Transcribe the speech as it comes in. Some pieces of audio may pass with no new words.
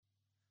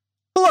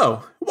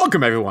Hello,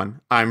 welcome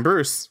everyone. I'm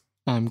Bruce.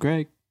 I'm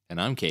Greg.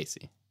 And I'm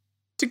Casey.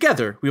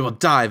 Together, we will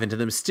dive into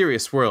the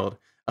mysterious world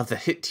of the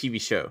hit TV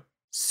show,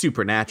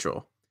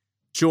 Supernatural.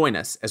 Join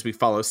us as we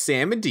follow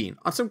Sam and Dean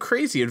on some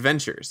crazy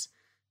adventures.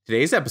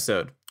 Today's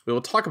episode, we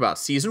will talk about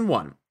Season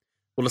 1.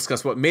 We'll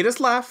discuss what made us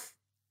laugh,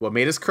 what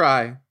made us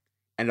cry,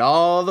 and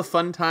all the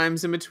fun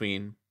times in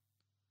between.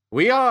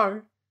 We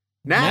are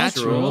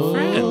Natural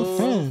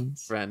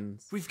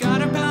Friends. We've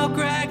got our pal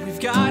Greg, we've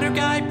got our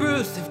guy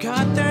Bruce, they've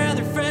got their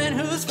other friend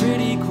who's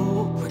pretty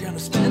cool. We're gonna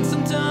spend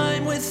some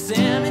time with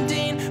Sam and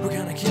Dean. We're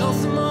gonna kill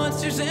some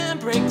monsters and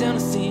break down a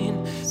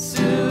scene.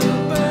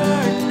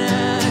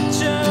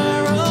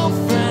 Supernatural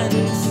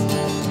Friends.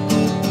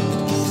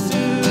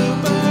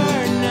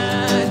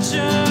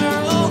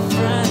 Supernatural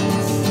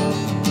Friends.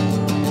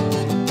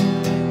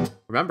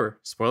 Remember,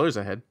 spoilers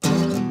ahead.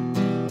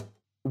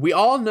 We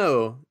all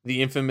know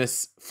the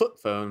infamous flip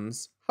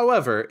phones.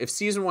 However, if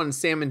Season 1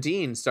 Sam and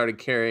Dean started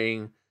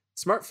carrying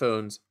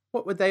smartphones,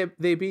 what would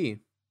they be?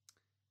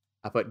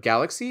 I put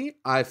Galaxy,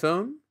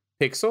 iPhone,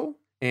 Pixel,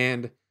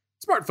 and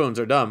smartphones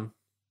are dumb.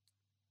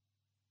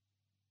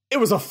 It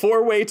was a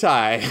four-way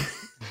tie,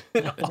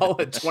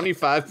 all at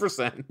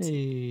 25%.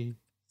 Hey,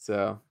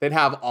 So they'd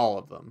have all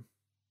of them.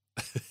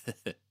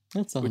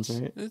 that sounds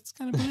right. It's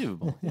kind of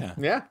believable. Yeah.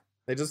 Yeah,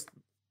 they just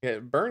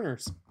get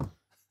burners.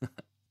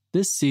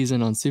 This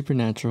season on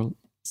Supernatural,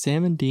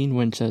 Sam and Dean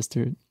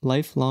Winchester,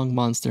 lifelong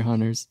monster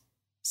hunters,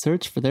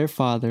 search for their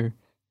father,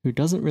 who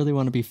doesn't really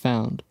want to be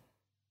found.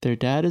 Their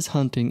dad is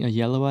hunting a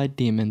yellow-eyed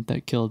demon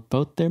that killed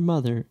both their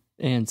mother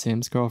and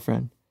Sam's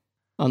girlfriend.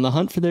 On the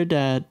hunt for their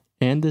dad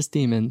and this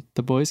demon,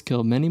 the boys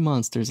kill many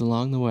monsters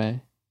along the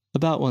way,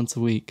 about once a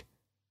week.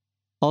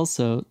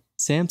 Also,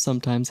 Sam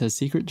sometimes has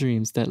secret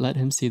dreams that let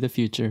him see the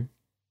future.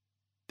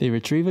 They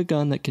retrieve a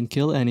gun that can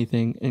kill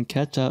anything and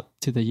catch up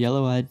to the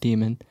yellow-eyed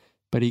demon,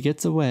 but he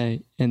gets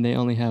away, and they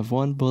only have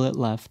one bullet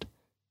left.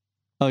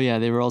 Oh yeah,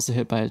 they were also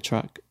hit by a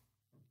truck.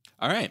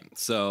 All right.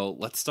 So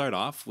let's start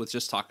off with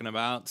just talking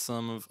about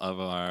some of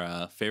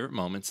our favorite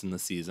moments in the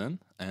season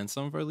and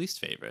some of our least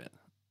favorite.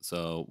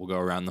 So we'll go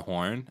around the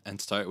horn and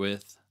start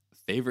with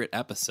favorite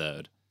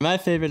episode. My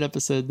favorite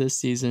episode this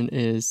season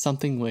is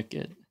Something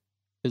Wicked.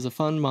 It's a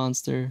fun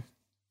monster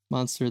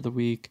of the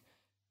week,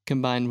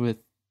 combined with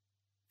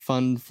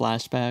fun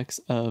flashbacks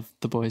of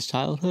the boys'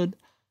 childhood.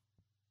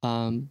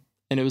 And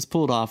it was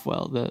pulled off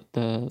well.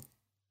 The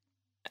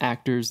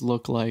actors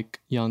look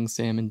like young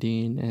Sam and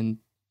Dean, and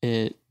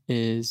it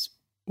is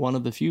one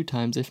of the few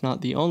times, if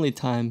not the only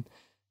time,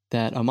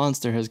 that a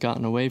monster has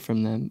gotten away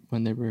from them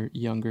when they were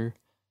younger.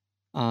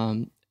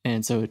 And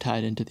so it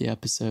tied into the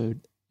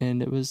episode.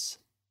 And it was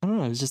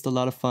just a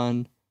lot of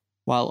fun,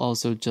 while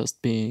also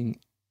just being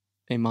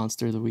a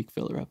Monster of the Week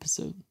filler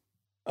episode.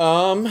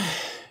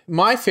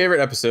 My favorite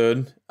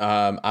episode,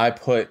 I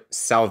put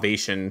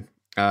Salvation,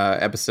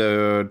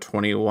 episode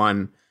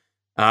 21.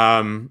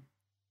 I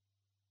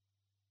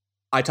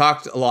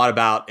talked a lot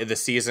about in the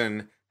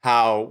season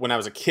how when I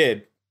was a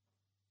kid,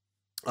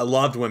 I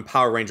loved when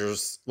Power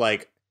Rangers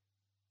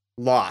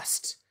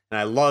lost, and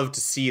I loved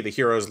to see the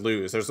heroes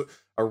lose. There's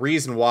a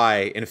reason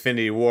why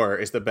Infinity War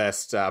is the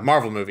best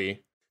Marvel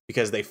movie,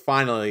 because they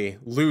finally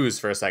lose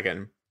for a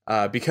second.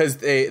 Because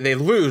they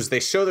lose, they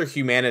show their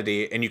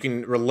humanity, and you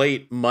can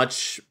relate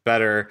much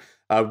better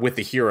with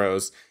the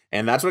heroes.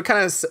 And that's what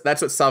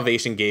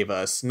Salvation gave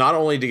us. Not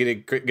only did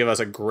it give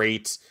us a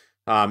great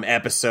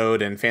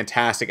episode and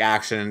fantastic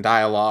action and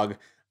dialogue,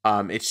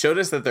 it showed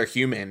us that they're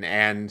human,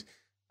 and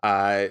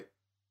it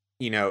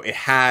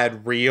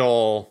had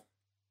real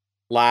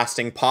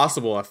lasting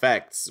possible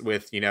effects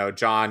with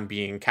John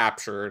being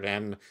captured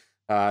and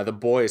the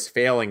boys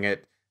failing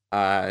at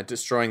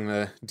destroying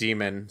the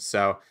demon.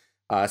 So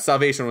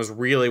Salvation was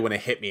really when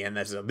it hit me, and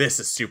this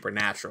is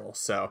Supernatural.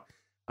 So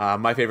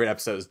my favorite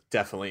episode is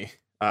definitely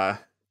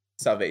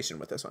Salvation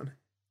with this one.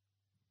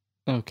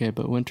 Okay,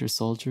 but Winter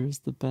Soldier is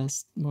the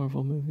best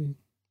Marvel movie.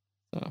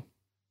 So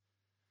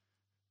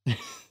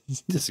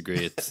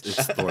Disagree. It's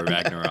Thor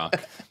Ragnarok.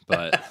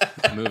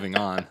 But moving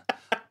on.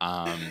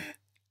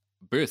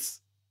 Bruce,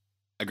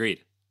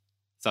 agreed.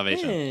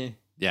 Salvation. Hey.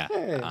 Yeah.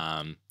 Hey.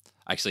 I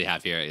actually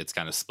have here, it's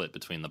kind of split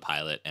between the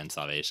pilot and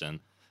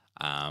Salvation.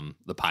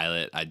 The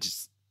pilot,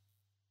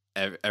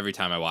 every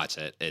time I watch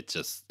it, it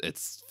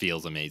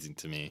feels amazing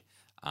to me.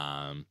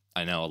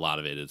 I know a lot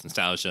of it is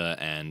nostalgia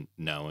and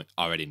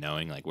already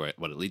knowing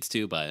what it leads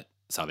to, but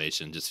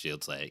Salvation just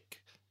feels like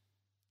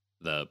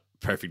the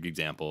perfect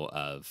example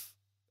of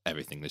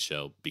everything the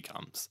show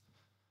becomes.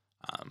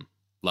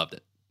 Loved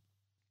it.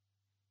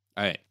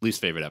 All right, least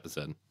favorite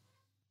episode.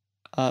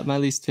 My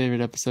least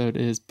favorite episode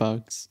is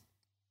Bugs,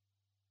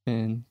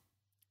 and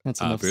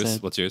that's enough Bruce,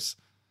 said. what's yours?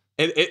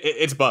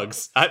 It's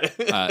Bugs.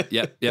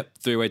 Yep.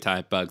 Three-way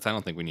tie, Bugs. I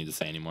don't think we need to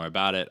say any more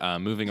about it.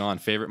 Moving on,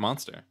 favorite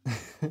monster.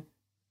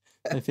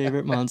 My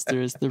favorite monster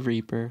is the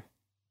Reaper.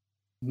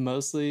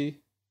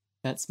 Mostly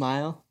that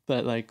smile,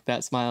 but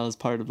that smile is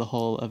part of the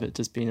whole of it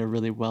just being a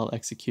really well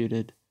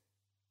executed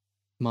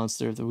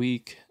Monster of the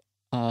Week.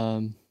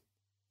 I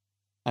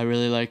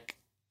really like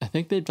I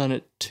think they've done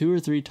it 2 or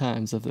 3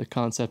 times of the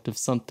concept of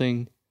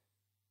something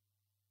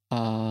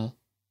that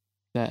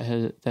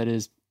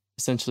is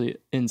essentially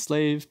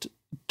enslaved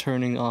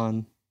turning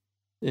on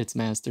its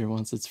master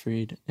once it's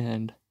freed,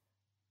 and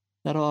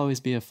that'll always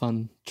be a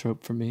fun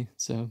trope for me.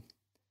 So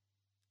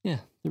yeah,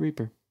 the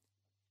Reaper.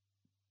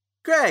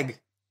 Greg,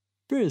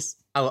 Bruce.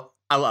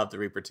 I love the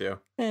Reaper too.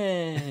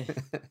 Hey.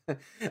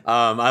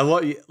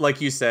 I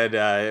like you said,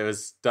 it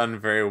was done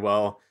very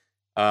well.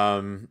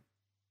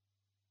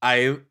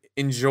 I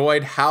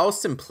enjoyed how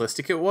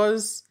simplistic it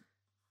was,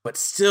 but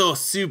still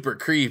super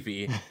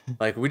creepy.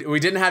 Like we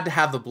didn't have to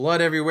have the blood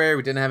everywhere.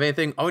 We didn't have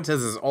anything. Oh, it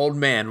says this old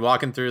man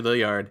walking through the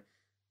yard,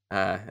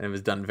 and it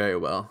was done very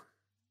well.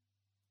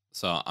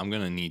 So I'm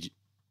gonna need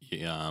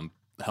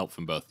help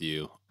from both of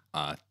you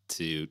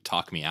to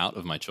talk me out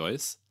of my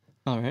choice.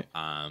 All right.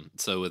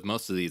 So with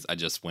most of these, I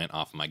just went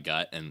off my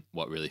gut and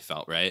what really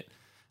felt right.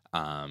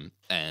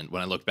 And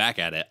when I look back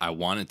at it, I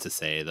wanted to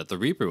say that the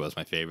Reaper was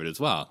my favorite as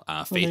well.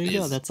 Faith there you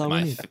go. is That's all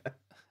we need.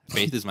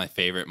 Faith is my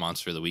favorite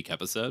Monster of the Week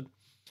episode.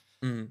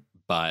 Mm.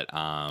 But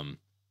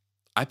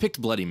I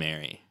picked Bloody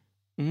Mary.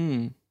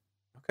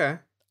 Okay.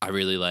 I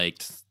really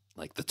liked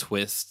like the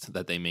twist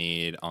that they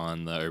made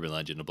on the urban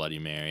legend of Bloody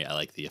Mary. I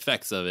like the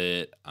effects of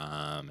it,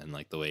 and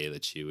like the way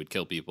that she would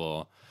kill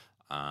people,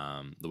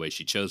 the way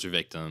she chose her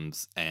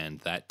victims, and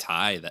that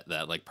tie,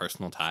 that like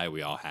personal tie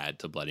we all had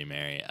to Bloody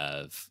Mary.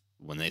 Of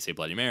when they say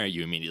Bloody Mary,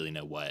 you immediately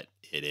know what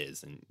it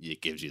is, and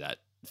it gives you that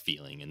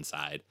feeling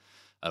inside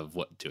of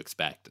what to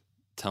expect.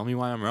 Tell me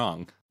why I'm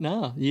wrong.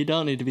 No, you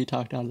don't need to be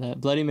talked out of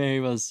that. Bloody Mary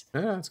was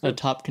that's a good.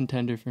 top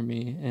contender for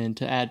me. And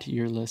to add to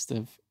your list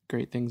of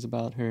great things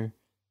about her,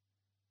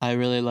 I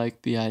really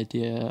like the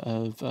idea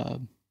of,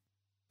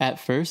 at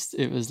first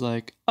it was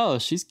like, oh,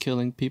 she's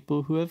killing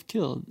people who have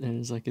killed. And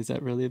it's like, is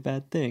that really a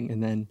bad thing?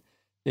 And then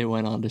it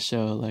went on to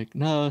show like,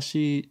 no,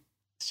 she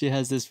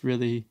has this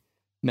really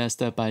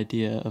messed up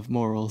idea of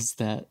morals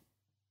that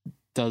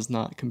does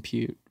not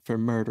compute for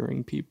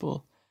murdering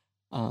people,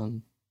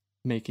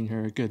 making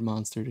her a good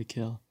monster to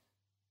kill.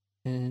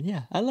 And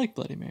yeah, I like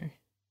Bloody Mary.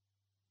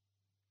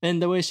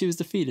 And the way she was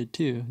defeated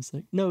too. It's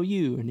like, no,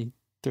 you, and he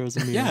throws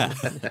a mirror. Yeah.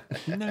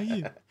 No,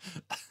 you.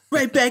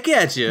 Right back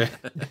at you.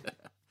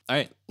 All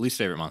right, least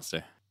favorite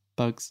monster.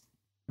 Bugs.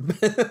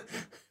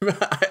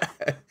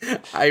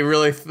 I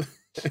really.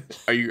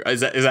 Are you?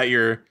 Is that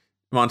your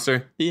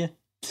monster? Yeah.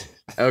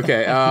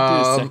 Okay. I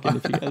can do a second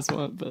if you guys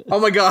want, but Oh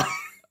my god.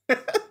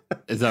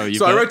 Is that what you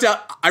So put?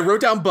 I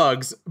wrote down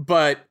Bugs,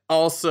 but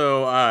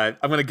also I'm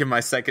gonna give my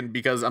second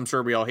because I'm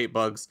sure we all hate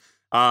Bugs.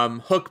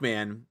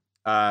 Hookman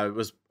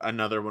was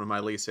another one of my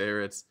least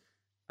favorites.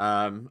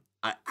 I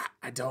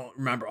don't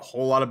remember a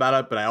whole lot about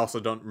it, but I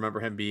also don't remember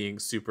him being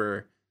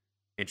super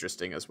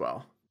interesting as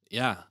well.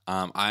 Yeah.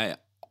 I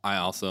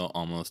also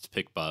almost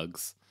picked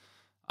Bugs.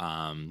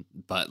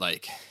 But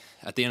like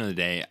at the end of the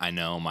day, I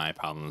know my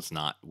problem is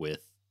not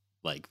with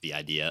like the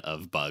idea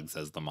of Bugs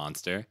as the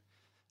monster.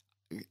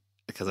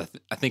 Because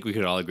I think we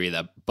could all agree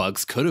that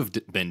Bugs could have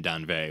been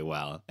done very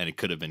well and it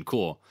could have been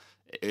cool.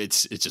 It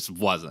just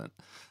wasn't.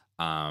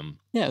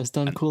 yeah, it was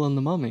done cool in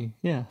The Mummy.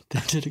 Yeah, they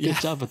did a good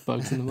job with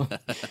Bugs in The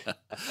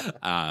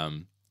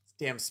Mummy.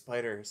 Damn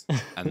spiders.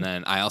 And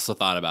then I also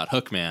thought about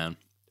Hookman,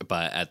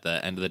 but at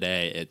the end of the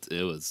day,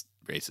 it was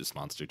Racist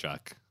Monster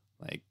Truck.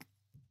 Like,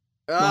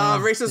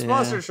 Racist yeah,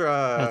 monster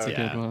truck. that's a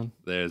yeah, good one.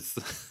 There's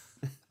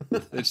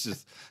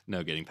just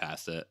no getting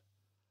past it.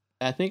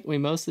 I think we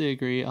mostly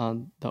agree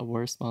on the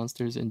worst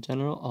monsters in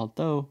general,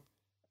 although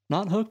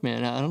not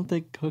Hookman. I don't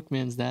think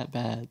Hookman's that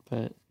bad,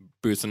 but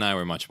Bruce and I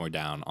were much more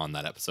down on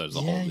that episode as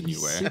a whole than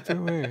you were. super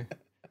were.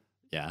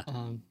 Yeah.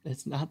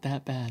 It's not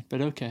that bad,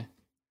 but okay.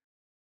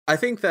 I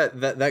think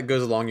that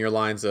goes along your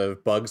lines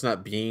of Bugs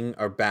not being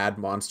a bad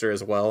monster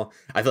as well.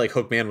 I feel like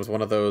Hookman was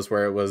one of those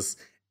where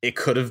it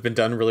could have been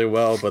done really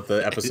well, but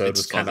the episode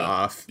was kind of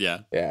off.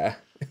 Yeah. Yeah.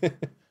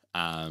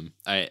 All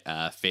right.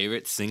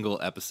 Favorite single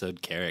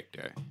episode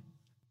character.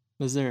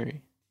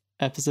 Missouri,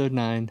 episode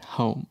 9,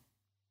 Home.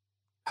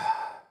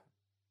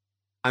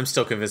 I'm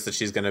still convinced that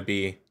she's going to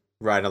be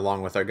riding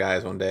along with our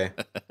guys one day.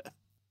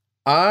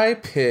 I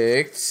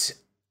picked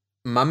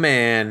my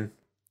man,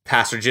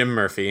 Pastor Jim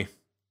Murphy.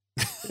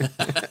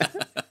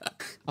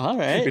 All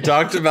right. We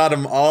talked about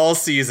him all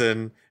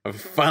season. We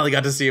finally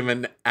got to see him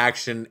in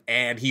action,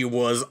 and he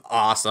was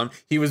awesome.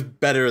 He was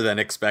better than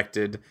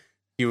expected.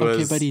 He was.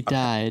 Okay, but he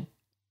died.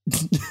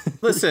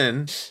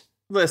 Listen.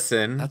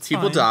 That's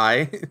people fine.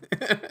 die,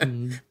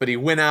 Mm. but he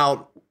went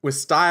out with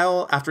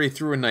style after he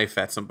threw a knife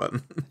at somebody.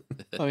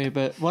 Okay,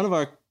 but one of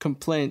our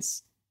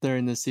complaints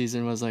during this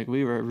season was like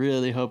we were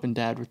really hoping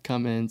Dad would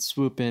come in,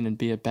 swoop in, and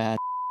be a bad,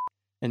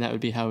 and that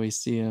would be how we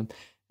see him,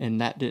 and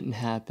that didn't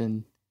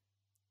happen,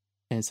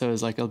 and so it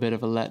was like a bit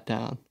of a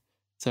letdown.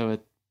 So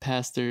with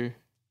Pastor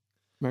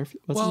Murphy,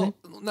 what's his name?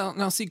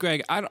 No. See,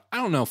 Greg, I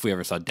don't know if we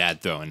ever saw Dad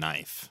throw a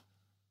knife.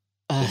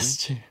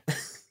 That's true.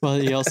 Well,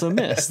 he also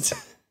missed.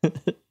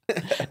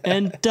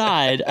 And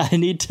died.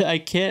 I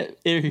can't.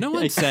 No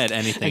one said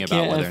anything I about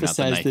can't whether or not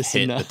the emphasize knife this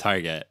hit enough. the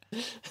target.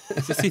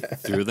 Just he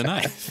threw the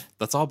knife.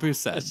 That's all Bruce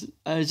said.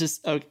 I was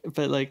just okay,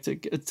 but like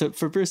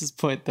for Bruce's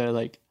point though,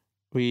 like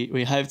we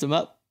hyped him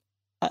up.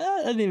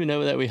 I didn't even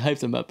know that we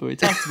hyped him up, but we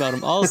talked about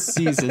him all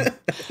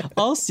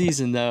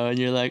season though, and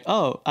you're like,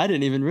 oh, I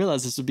didn't even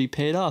realize this would be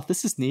paid off.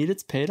 This is neat.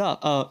 It's paid off.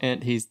 Oh,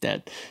 and he's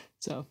dead.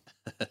 So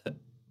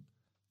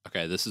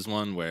Okay, this is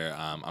one where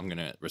I'm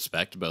gonna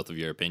respect both of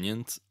your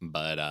opinions,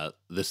 but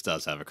this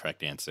does have a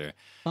correct answer,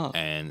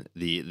 and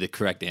the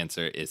correct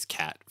answer is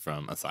Kat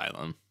from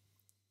Asylum.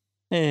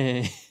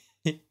 Hey,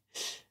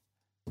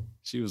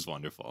 She was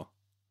wonderful.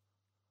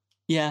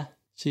 yeah,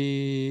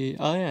 she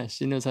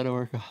knows how to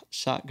work a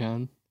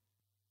shotgun,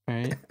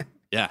 right?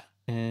 Yeah,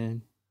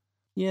 And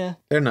yeah,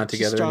 They're not she's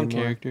a together strong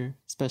anymore. character,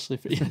 especially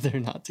for they're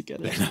not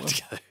together. they're anymore. not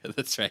together.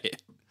 That's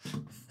right.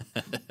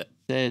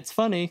 It's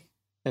funny.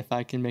 If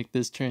I can make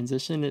this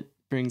transition, it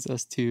brings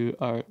us to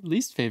our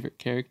least favorite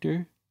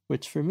character,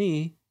 which for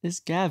me is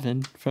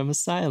Gavin from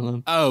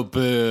Asylum. Oh,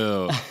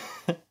 boo!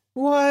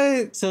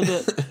 What?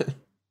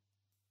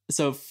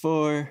 So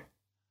for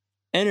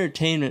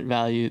entertainment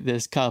value,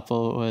 this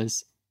couple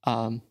was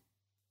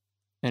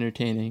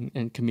entertaining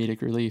and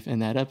comedic relief in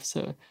that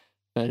episode.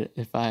 But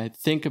if I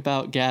think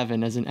about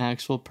Gavin as an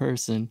actual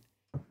person,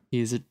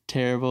 he's a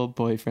terrible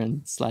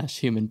boyfriend /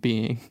 human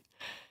being.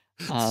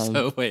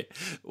 So wait,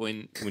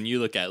 when you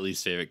look at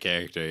least favorite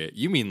character,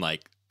 you mean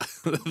like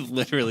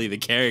literally the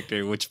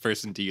character? Which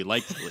person do you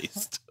like the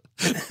least?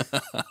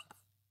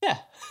 Yeah.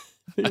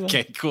 pretty much.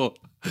 Okay, cool.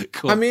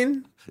 I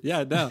mean,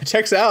 Yeah, no. it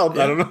checks out.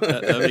 Yeah, I don't know.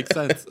 that makes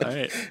sense. All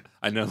right.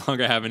 I no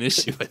longer have an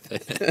issue with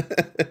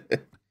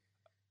it.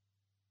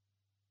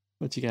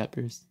 What you got,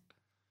 Bruce?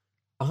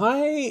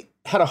 I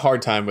had a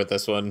hard time with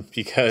this one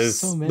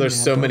because there's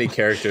so many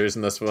characters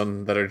in this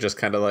one that are just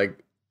kind of like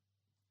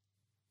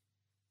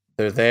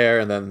they're there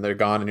and then they're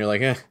gone and you're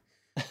like, eh.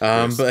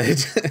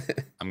 But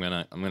I'm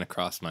gonna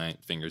cross my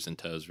fingers and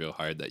toes real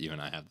hard that you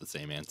and I have the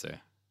same answer.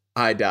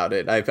 I doubt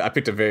it. I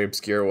picked a very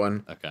obscure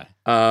one. Okay.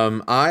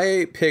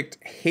 I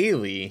picked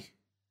Haley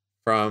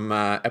from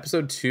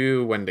episode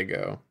 2,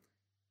 Wendigo.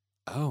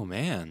 Oh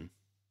man.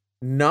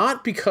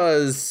 Not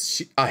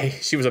because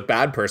she was a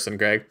bad person,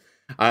 Greg.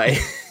 I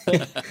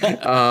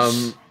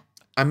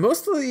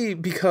mostly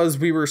because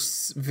we were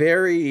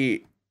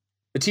the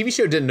TV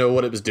show didn't know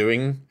what it was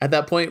doing at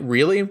that point,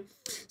 really.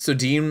 So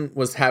Dean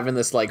was having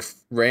this like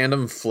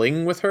random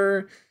fling with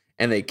her,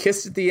 and they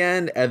kissed at the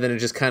end, and then it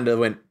just kind of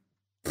went.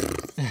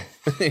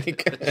 They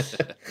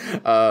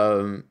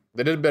did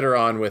it better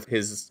on with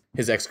his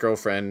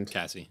ex-girlfriend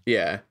Cassie.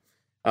 Yeah.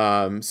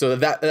 So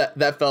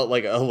that felt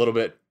like a little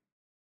bit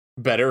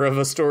better of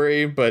a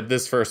story, but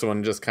this first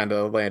one just kind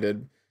of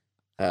landed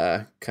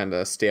kind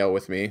of stale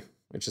with me.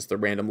 It's just the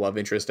random love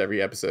interest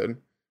every episode.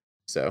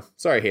 So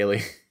sorry,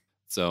 Haley.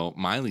 So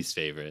my least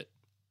favorite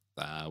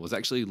was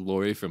actually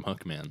Lori from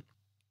Hookman.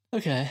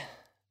 Okay.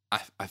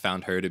 I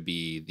found her to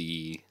be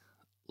the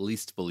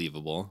least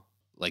believable.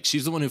 Like,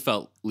 she's the one who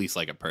felt least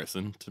like a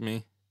person to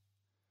me.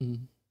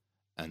 Mm.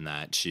 And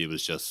that she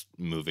was just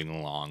moving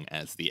along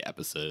as the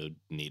episode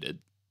needed.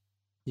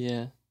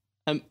 Yeah.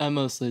 I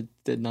mostly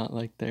did not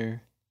like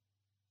their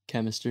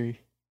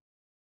chemistry.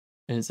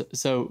 And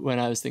so when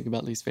I was thinking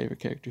about least favorite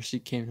character, she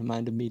came to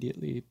mind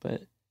immediately.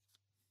 But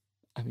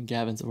I mean,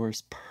 Gavin's the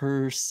worst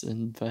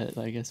person. But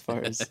like as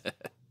far as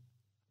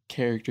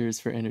characters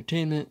for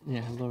entertainment,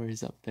 yeah,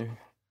 Lori's up there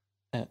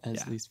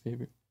as least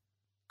favorite.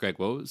 Greg,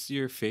 what was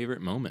your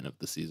favorite moment of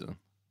the season?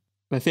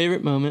 My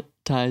favorite moment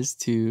ties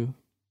to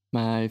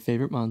my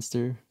favorite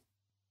monster,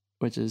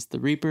 which is the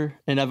Reaper.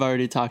 And I've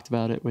already talked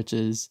about it, which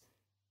is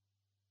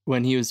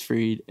when he was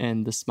freed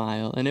and the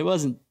smile. And it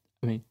wasn't,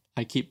 I mean,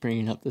 I keep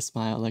bringing up the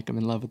smile like I'm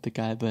in love with the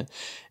guy, but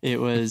it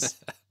was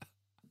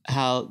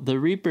how the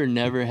Reaper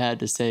never had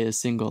to say a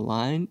single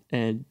line.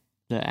 And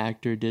the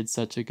actor did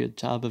such a good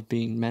job of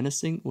being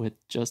menacing with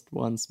just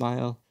one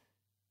smile.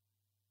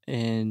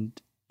 And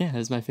yeah, it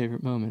was my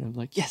favorite moment of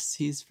like, yes,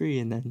 he's free.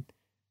 And then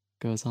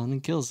goes on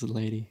and kills the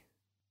lady.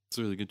 It's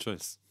a really good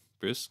choice.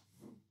 Bruce?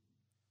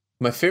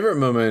 My favorite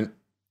moment,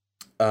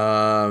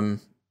 I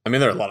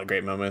mean, there are a lot of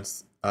great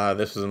moments.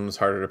 This one was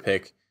harder to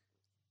pick.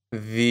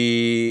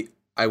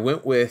 I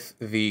went with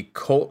the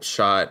cult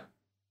shot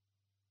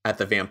at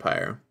the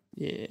vampire.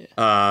 Yeah.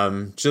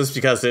 Just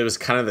because it was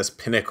kind of this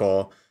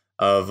pinnacle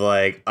of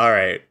like, all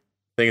right,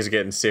 things are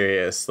getting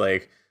serious.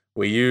 Like,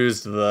 we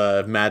used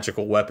the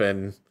magical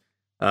weapon,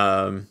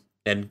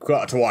 and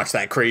got to watch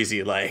that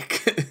crazy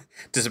like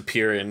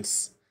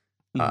disappearance,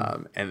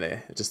 and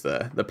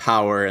the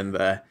power and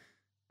the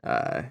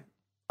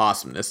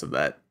awesomeness of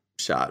that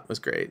shot was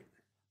great.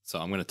 So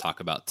I'm going to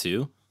talk about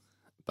two,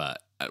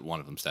 but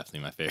one of them's definitely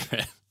my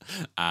favorite.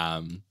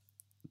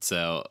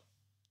 So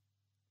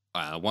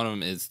one of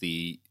them is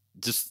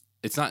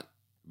it's not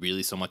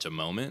really so much a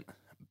moment,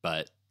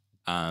 but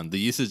the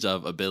usage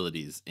of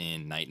abilities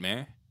in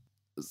Nightmare.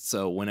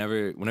 So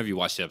whenever you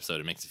watch the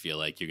episode, it makes you feel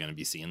like you're going to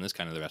be seeing this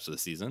kind of the rest of the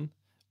season.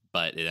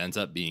 but it ends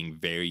up being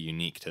very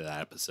unique to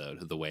that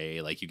episode. The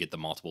way like you get the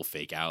multiple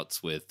fake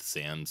outs with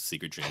Sam's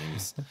secret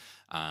dreams,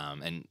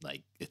 and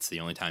like it's the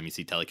only time you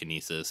see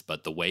telekinesis,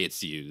 but the way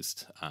it's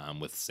used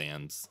with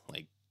Sam's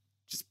like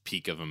just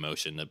peak of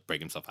emotion to break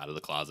himself out of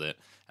the closet,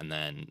 and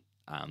then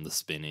the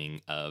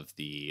spinning of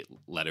the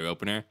letter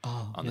opener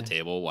on the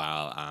table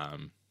while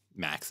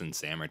Max and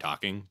Sam are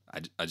talking.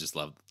 I just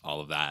love all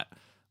of that.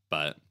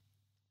 But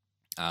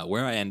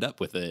where I end up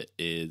with it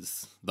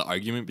is the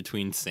argument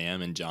between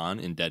Sam and John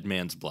in Dead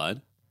Man's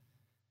Blood.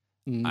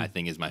 I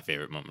think is my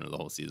favorite moment of the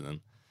whole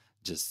season.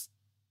 Just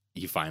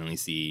you finally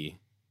see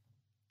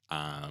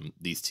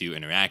these two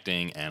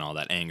interacting and all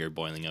that anger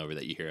boiling over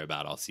that you hear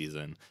about all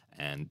season,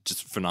 and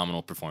just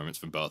phenomenal performance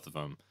from both of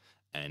them.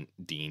 And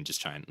Dean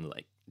just trying to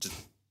like just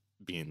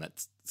being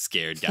that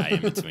scared guy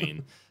in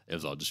between. It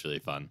was all just really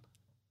fun.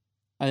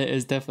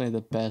 It's definitely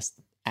the best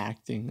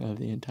acting of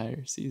the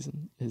entire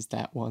season is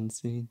that one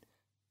scene.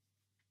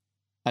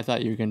 I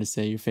thought you were going to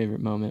say your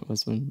favorite moment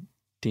was when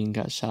Dean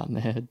got shot in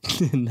the head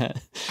in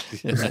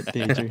that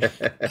danger.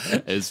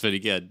 It was pretty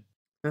good.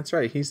 That's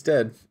right. He's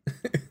dead.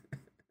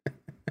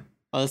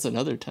 Oh, that's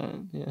another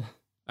time. Yeah.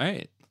 All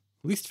right.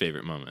 Least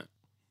favorite moment.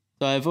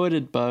 So I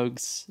avoided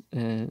bugs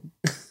and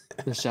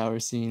the shower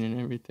scene and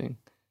everything.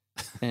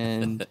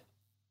 And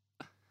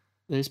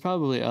there's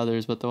probably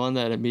others, but the one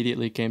that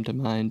immediately came to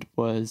mind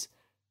was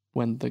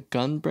when the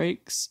gun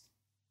breaks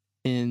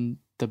in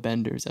the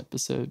Benders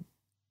episode,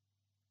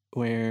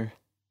 where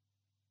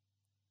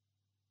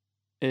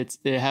it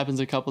happens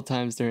a couple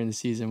times during the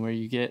season where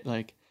you get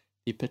like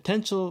the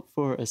potential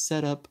for a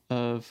setup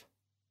of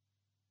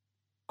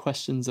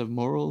questions of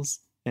morals,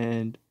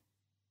 and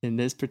in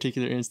this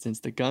particular instance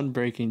the gun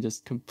breaking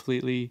just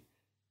completely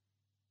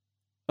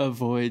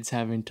avoids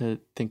having to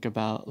think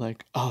about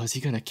like, oh, is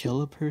he gonna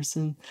kill a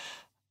person?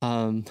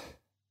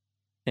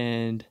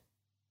 And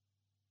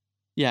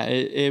yeah,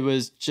 it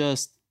was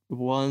just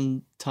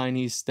one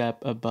tiny step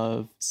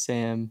above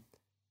Sam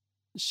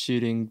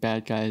shooting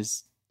bad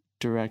guys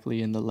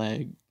directly in the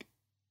leg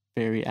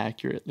very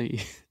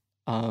accurately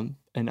and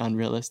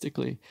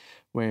unrealistically,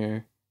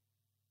 where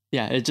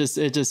yeah, it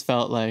just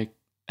felt like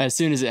as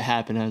soon as it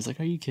happened I was like,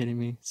 are you kidding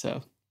me?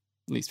 So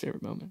least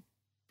favorite moment.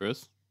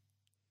 Bruce?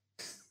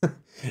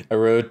 I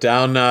wrote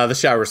down the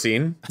shower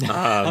scene.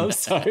 Oh,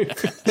 sorry.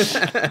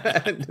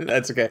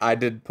 That's okay. I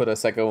did put a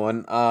second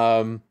one.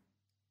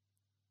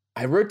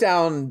 I wrote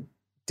down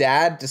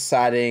Dad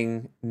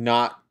deciding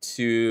not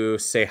to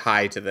say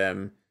hi to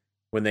them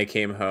when they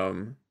came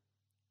home.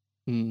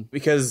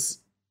 Because,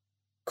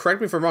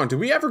 correct me if I'm wrong, did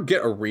we ever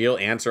get a real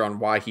answer on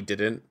why he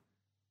didn't?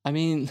 I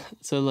mean,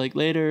 so like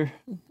later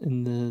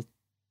in the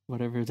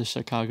whatever the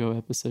Chicago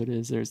episode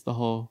is, there's the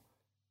whole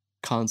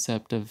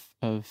concept of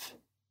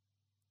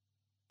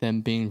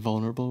them being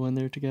vulnerable when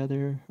they're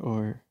together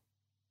or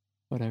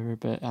whatever,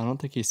 but I don't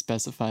think he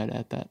specified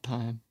at that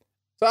time.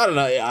 So I don't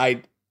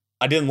know.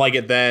 I didn't like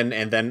it then,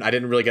 and then I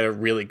didn't really get a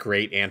really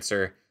great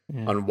answer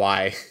on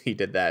why he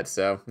did that.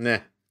 So, nah.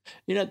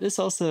 You know, this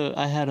also,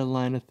 I had a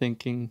line of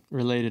thinking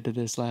related to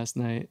this last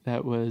night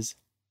that was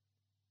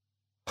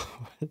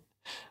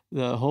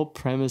the whole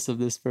premise of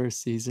this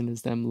first season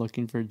is them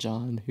looking for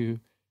John, who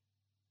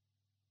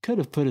could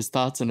have put his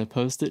thoughts in a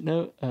Post-it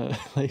note.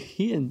 Like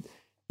he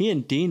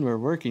and Dean were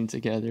working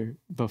together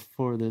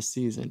before this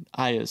season,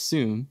 I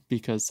assume,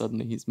 because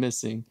suddenly he's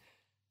missing.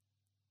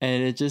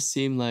 And it just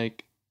seemed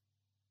like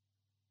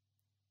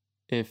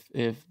if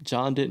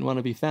John didn't want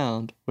to be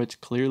found,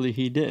 which clearly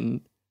he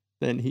didn't,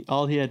 then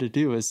all he had to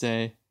do was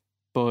say,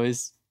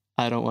 boys,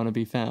 I don't want to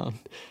be found.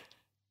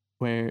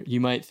 Where you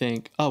might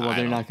think, oh, well,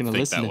 they're not going to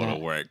listen to that. That would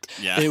have worked.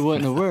 Yeah. It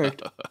wouldn't have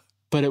worked,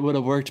 but it would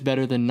have worked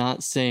better than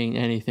not saying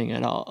anything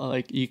at all.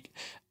 Like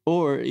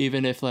or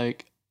even if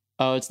like,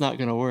 oh, it's not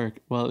going to work,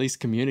 well, at least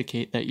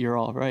communicate that you're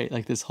all right.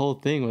 Like this whole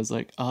thing was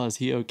like, oh, is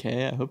he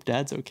okay? I hope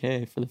Dad's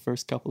okay for the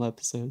first couple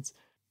episodes.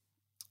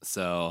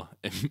 So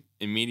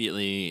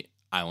immediately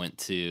I went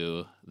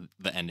to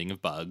the ending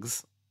of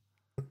Bugs.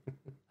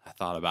 I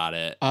thought about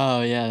it.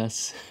 Oh,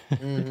 yes.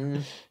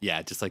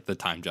 Yeah, just like the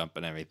time jump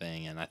and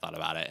everything. And I thought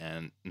about it,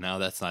 and no,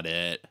 that's not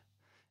it.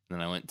 And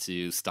then I went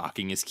to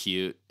Stalking is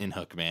Cute in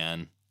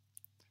Hookman.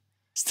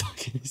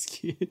 Stalking is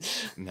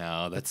cute.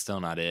 No, that's still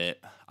not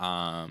it.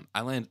 I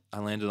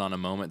landed on a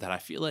moment that I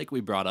feel like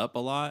we brought up a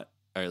lot,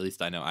 or at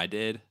least I know I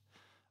did.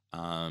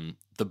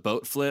 The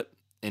boat flip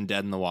in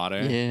Dead in the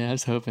Water. Yeah, I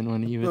was hoping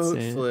one of you would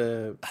say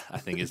it. I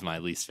think is my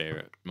least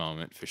favorite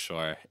moment for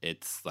sure.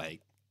 It's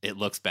like, it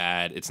looks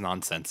bad. It's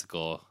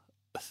nonsensical.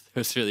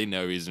 There's really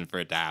no reason for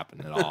it to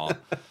happen at all.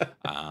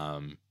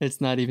 It's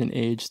not even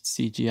aged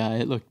CGI.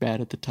 It looked bad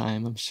at the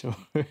time, I'm sure.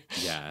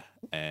 Yeah,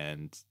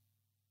 and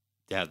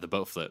yeah, the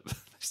boat flip.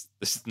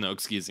 There's no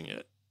excusing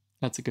it.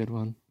 That's a good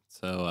one.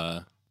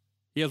 So,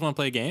 you guys want to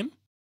play a game?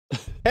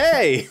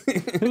 Hey!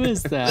 Who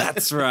is that?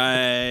 That's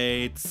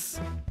right.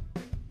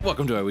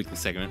 Welcome to our weekly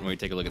segment where we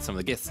take a look at some of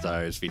the guest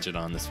stars featured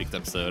on this week's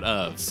episode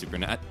of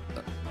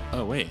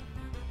oh, wait.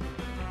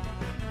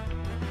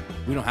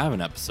 We don't have an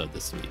episode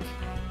this week.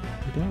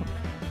 We don't.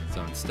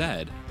 So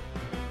instead,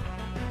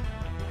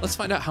 Let's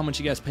find out how much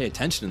you guys pay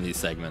attention in these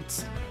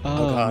segments.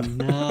 Oh, God.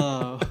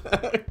 no.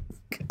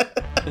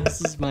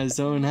 This is my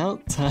zone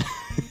out time.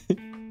 All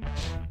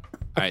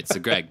right, so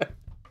Greg,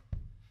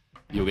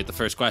 you'll get the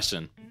first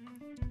question.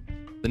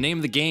 The name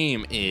of the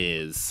game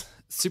is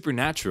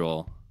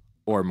Supernatural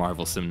or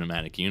Marvel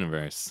Cinematic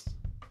Universe.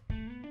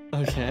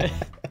 Okay.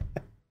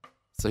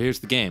 So here's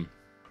the game.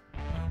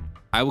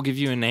 I will give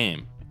you a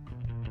name.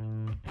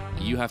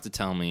 You have to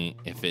tell me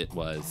if it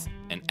was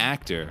an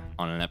actor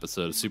on an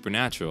episode of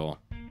Supernatural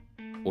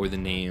or the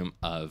name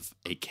of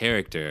a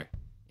character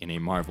in a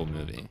Marvel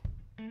movie.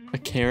 A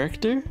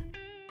character?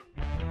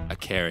 A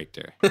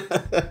character.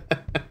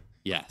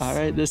 Yes. All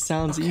right, this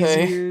sounds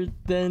Okay. easier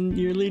than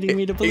you're leading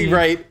me to believe.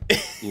 Right.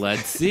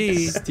 Let's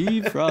see.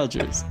 Steve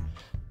Rogers.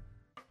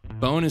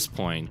 Bonus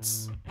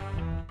points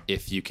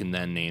if you can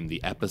then name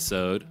the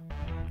episode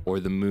or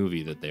the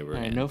movie that they were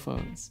All right, in. no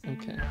phones.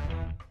 Okay.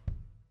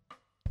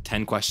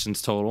 10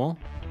 questions total.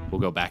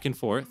 We'll go back and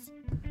forth.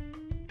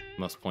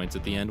 Most points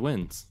at the end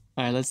wins.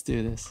 All right, let's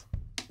do this.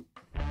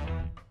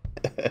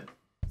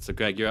 So,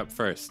 Greg, you're up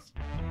first.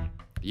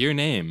 Your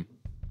name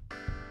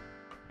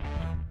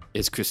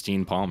is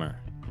Christine Palmer.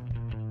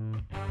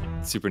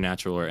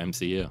 Supernatural or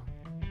MCU?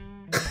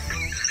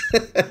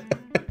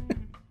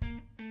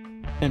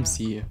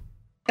 MCU.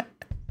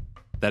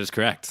 That is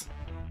correct.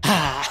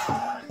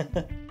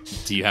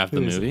 Do you have the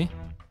Who is it? movie?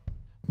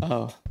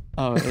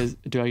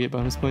 Do I get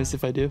bonus points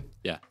if I do?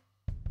 Yeah.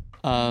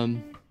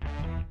 The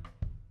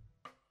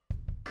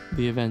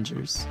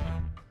Avengers.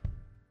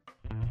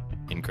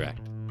 Incorrect.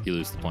 You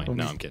lose the point.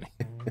 No, I'm kidding.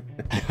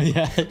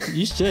 Yeah,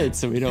 you should,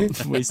 so we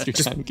don't waste your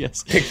time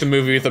guessing. Pick the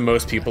movie with the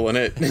most people in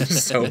it.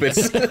 Just hope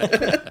it's.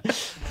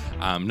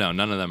 No,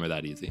 none of them are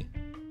that easy.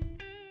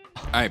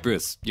 All right,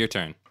 Bruce, your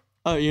turn.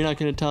 Oh, you're not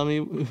gonna tell me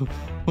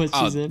what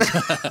she's in?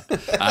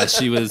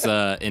 She was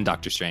in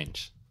Doctor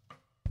Strange.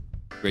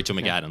 Rachel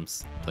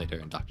McAdams played her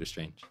in Doctor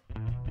Strange.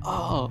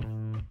 Oh, All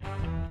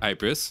right,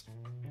 Bruce,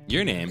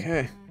 your name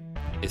Okay.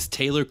 is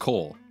Taylor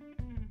Cole.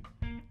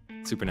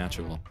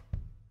 Supernatural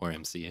or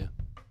MCU?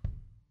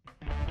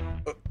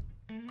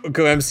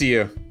 Go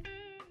MCU.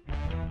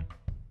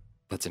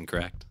 That's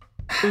incorrect.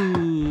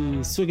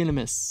 ooh, swing and a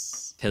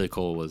miss. Taylor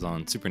Cole was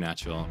on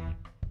Supernatural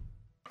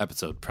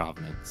episode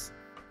Providence.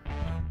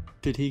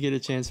 Did he get a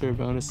chance for a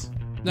bonus?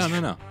 No.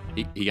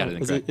 He got it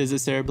incorrect. Is it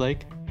Sarah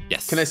Blake?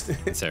 Yes. Can I?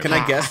 Sarah. Can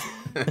I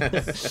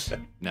guess?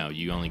 No,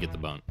 you only get the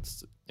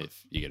bonus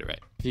if you get it right.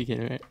 If you get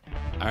it right.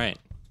 All right.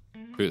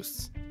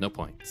 Bruce, no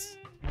points.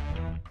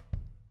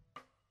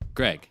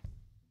 Greg,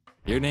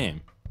 your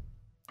name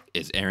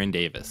is Aaron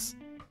Davis.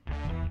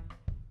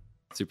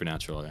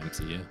 Supernatural or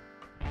MCU?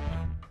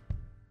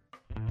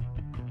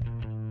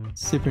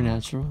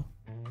 Supernatural.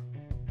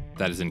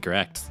 That is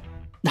incorrect.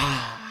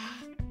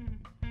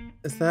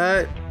 Is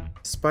that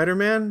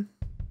Spider-Man?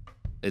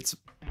 It's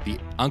the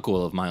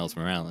uncle of Miles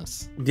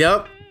Morales,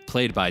 Yep.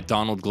 played by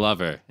Donald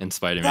Glover in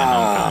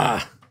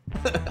Spider-Man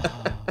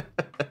Homecoming.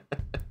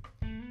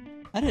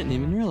 I didn't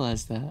even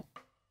realize that.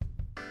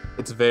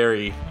 It's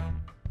very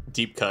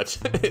deep cut.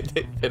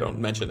 they don't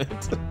mention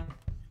it.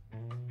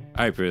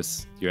 All right,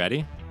 Bruce, you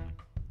ready?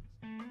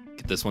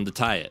 Get this one to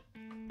tie it.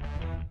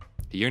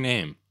 Your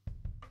name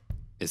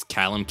is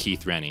Callum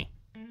Keith Rennie.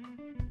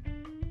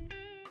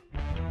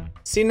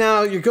 See,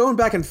 now you're going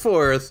back and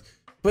forth,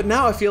 but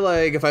now I feel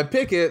like if I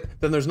pick it,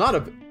 then there's not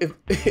a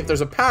if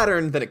there's a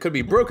pattern, then it could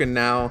be broken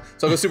now.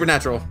 So I'll go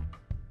Supernatural.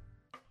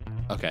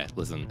 Okay,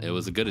 listen, it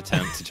was a good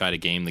attempt to try to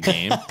game the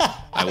game.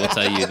 I will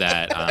tell you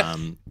that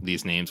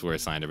these names were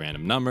assigned a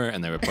random number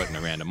and they were put in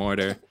a random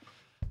order.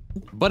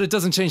 But it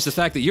doesn't change the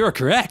fact that you're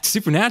correct.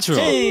 Supernatural.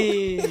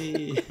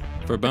 Hey!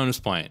 For a bonus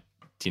point.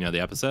 Do you know the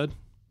episode?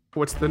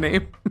 What's the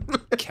name?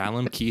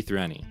 Callum Keith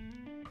Rennie.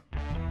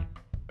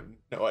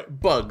 No,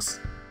 Bugs.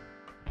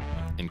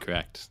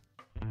 Incorrect.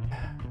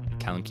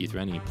 Callum Keith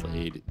Rennie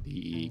played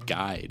the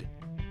guide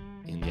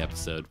in the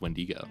episode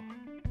Wendigo.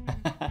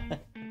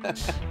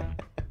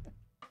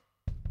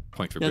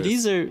 Point for Now Bruce.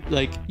 these are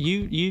like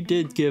you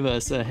did give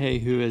us a hey,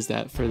 who is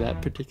that for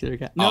that particular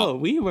guy? No, Oh.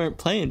 we weren't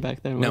playing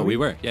back then. No, we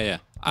were. Yeah.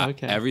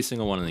 Okay. Every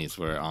single one of these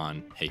were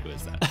on Hey, Who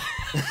Is That?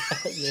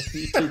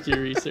 You did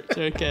your research.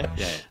 Okay.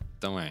 Yeah.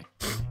 Don't worry.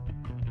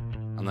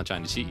 I'm not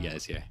trying to cheat you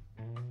guys here.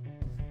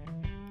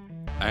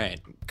 All right,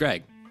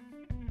 Greg.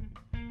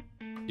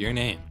 Your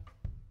name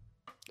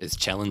is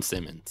Chellen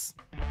Simmons.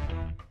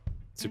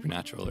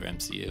 Supernatural or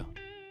MCU?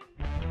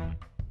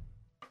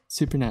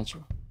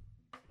 Supernatural.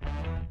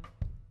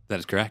 That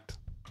is correct.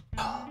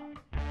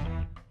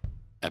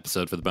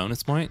 Episode for the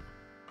bonus point?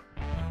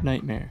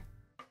 Nightmare.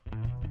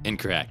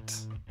 Incorrect.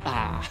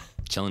 Ah.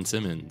 Chellen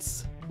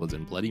Simmons was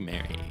in Bloody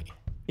Mary.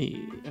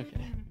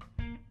 Okay.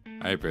 All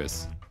right,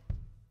 Bruce.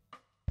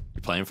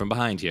 You're playing from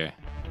behind here.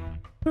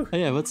 Oh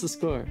yeah, what's the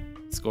score?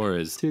 Score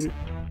is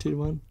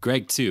 2-1.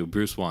 Greg 2,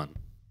 Bruce 1.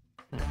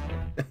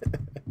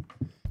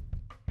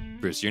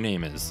 Bruce, your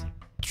name is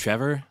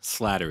Trevor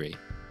Slattery.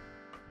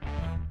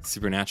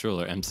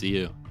 Supernatural or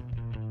MCU?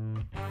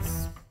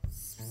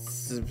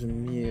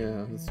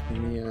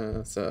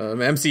 Yeah, so,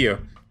 MCU.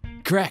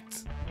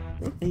 Correct.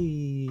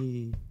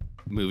 Hey.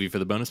 Movie for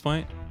the bonus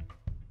point?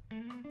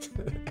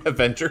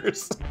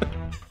 Avengers.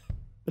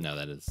 No,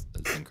 that's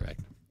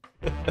incorrect.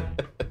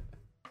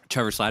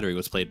 Trevor Slattery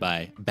was played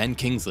by Ben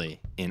Kingsley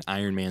in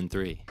Iron Man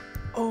 3.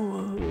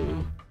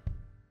 Oh.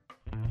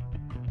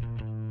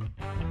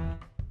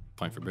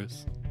 Point for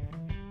Bruce.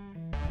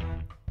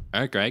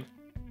 All right, Greg.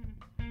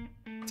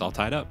 It's all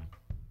tied up.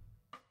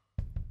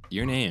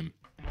 Your name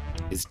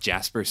is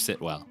Jasper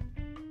Sitwell.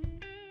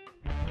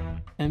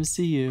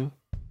 MCU.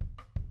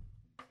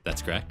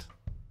 That's correct.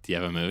 Do you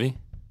have a movie?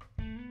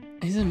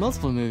 He's in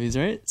multiple movies,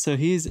 right? So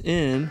he's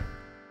in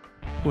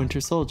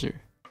Winter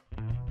Soldier.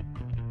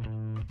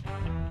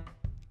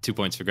 2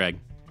 points for Greg.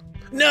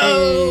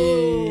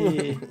 No.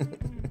 Hey.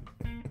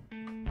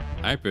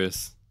 All right,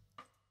 Bruce.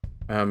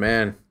 Oh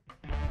man.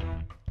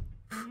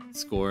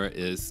 Score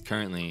is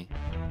currently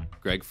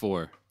Greg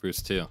 4,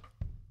 Bruce 2.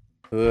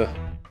 Ugh.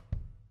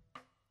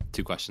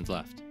 2 questions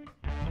left.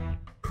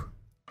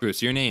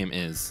 Bruce, your name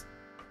is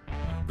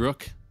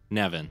Brooke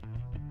Nevin.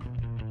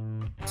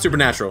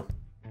 Supernatural.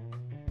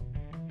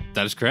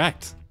 That is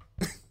correct.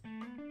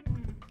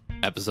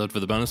 Episode for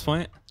the bonus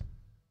point?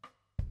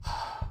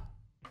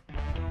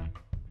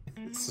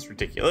 This is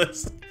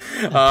ridiculous.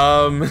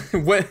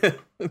 What?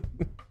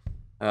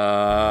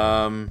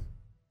 Home.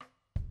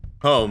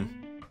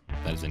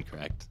 That is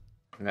incorrect.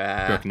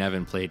 Ah. Brooke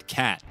Nevin played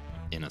Kat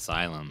in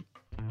Asylum.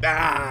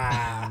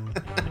 Ah.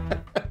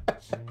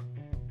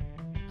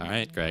 All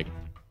right, Greg.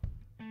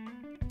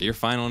 Your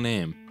final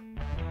name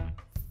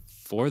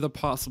for the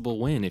possible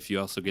win if you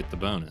also get the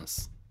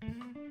bonus.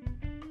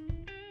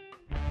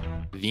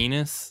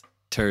 Venus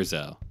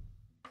Terzo.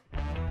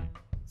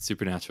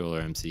 Supernatural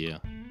or MCU?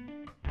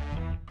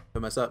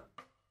 Don't mess up.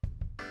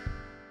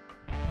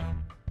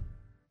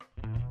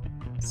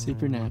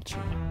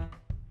 Supernatural.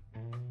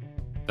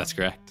 That's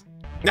correct.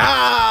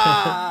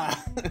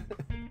 Ah.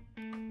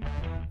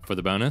 For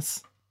the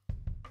bonus?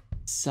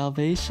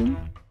 Salvation?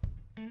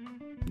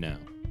 No.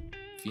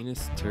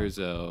 Venus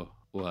Terzo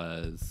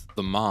was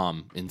the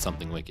mom in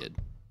Something Wicked.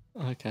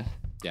 Okay.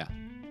 Yeah.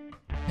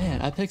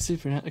 Man, I picked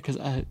Supernatural because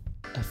I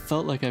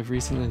felt like I've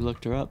recently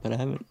looked her up, but I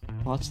haven't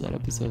watched that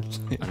episode.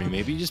 I mean,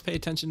 maybe you just pay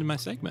attention to my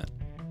segment.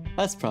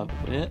 That's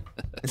probably it.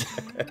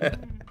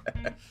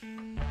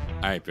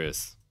 All right,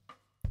 Bruce.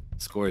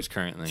 Score is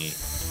currently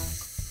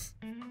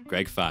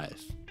Greg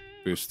 5,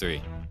 Bruce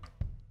 3.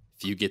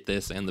 If you get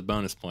this and the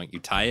bonus point, you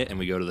tie it and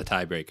we go to the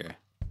tiebreaker.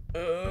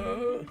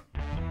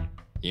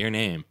 Your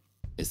name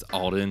is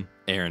Alden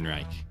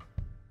Ehrenreich.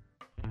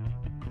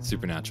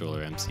 Supernatural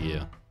or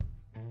MCU?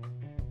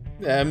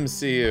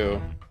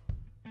 MCU.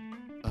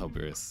 Oh,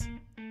 Bruce.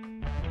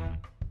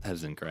 That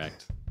is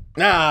incorrect.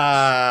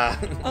 Ah.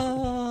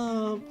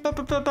 Oh,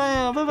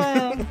 ba-ba-ba-bam.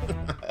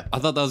 I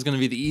thought that was going to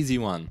be the easy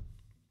one.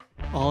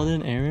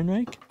 Alden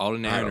Ehrenreich?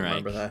 Alden I don't Ehrenreich.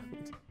 remember that.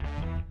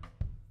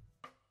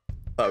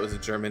 Thought it was a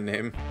German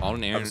name.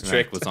 Alden was Ehrenreich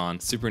tricked. was on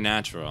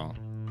Supernatural,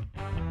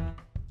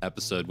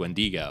 episode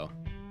Wendigo.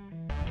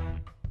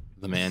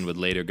 The man would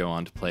later go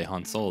on to play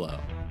Han Solo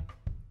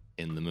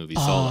in the movie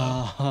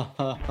Solo.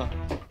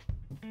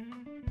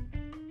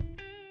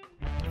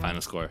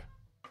 Final score.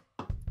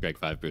 Greg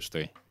 5, Bruce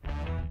 3.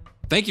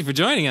 Thank you for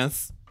joining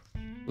us.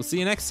 We'll see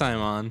you next time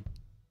on...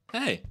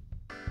 Hey,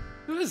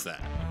 who is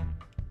that?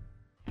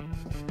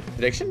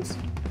 Predictions?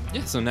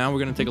 Yeah, so now we're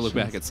going to take a look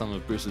back at some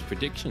of Bruce's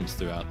predictions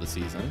throughout the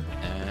season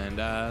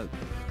and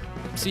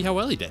see how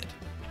well he did.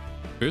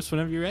 Bruce,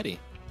 whenever you're ready.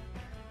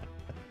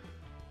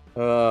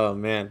 Oh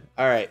man.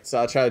 All right, so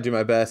I'll try to do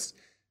my best.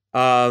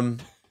 So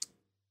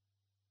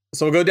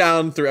we'll go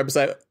down through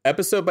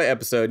episode by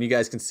episode, and you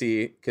guys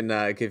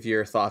can give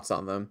your thoughts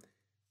on them.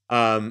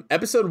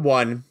 Episode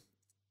 1,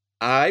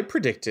 I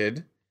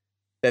predicted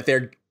that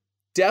they're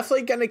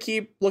definitely gonna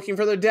keep looking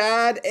for their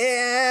dad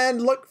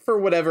and look for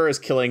whatever is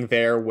killing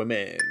their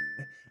women.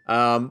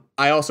 I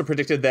also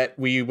predicted that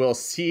we will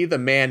see the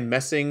man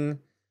messing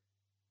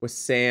with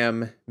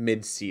Sam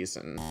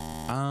mid-season.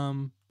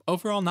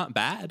 Overall, not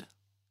bad.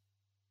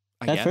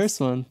 I That guess. first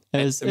one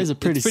is I mean, a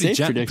pretty it's pretty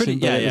safe prediction.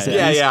 yeah, but it was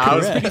yeah, at least I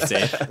was correct. Pretty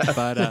safe,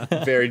 but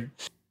Very.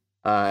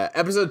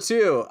 Episode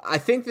 2, I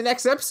think the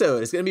next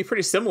episode is gonna be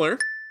pretty similar.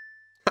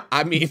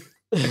 I mean,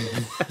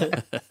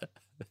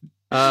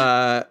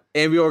 and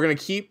we are gonna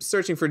keep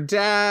searching for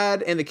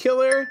dad and the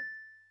killer.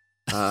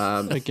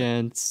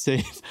 Again,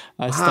 safe.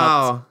 I Wow.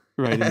 stopped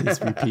writing these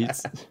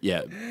repeats.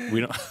 yeah, we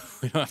don't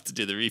have to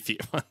do the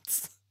repeat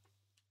ones.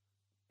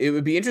 It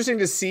would be interesting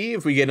to see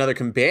if we get another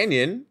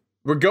companion.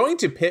 We're going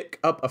to pick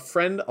up a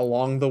friend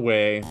along the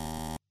way.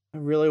 I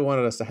really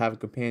wanted us to have a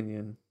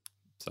companion.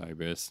 Sorry,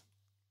 Bruce.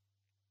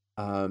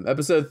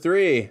 Episode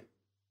 3,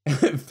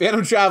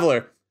 Phantom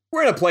Traveler.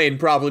 We're in a plane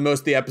probably most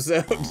of the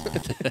episode.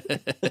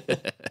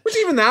 Which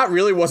even that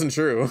really wasn't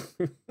true.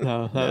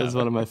 No, that was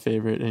one of my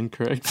favorite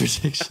incorrect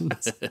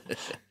predictions.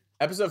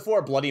 Episode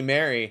 4, Bloody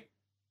Mary.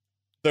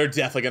 They're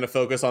definitely going to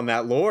focus on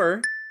that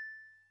lore.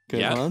 Good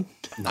Yeah. one.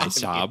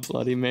 Nice job.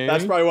 Bloody Mary.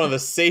 That's probably one of the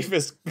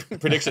safest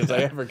predictions I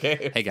ever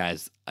gave. Hey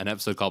guys, an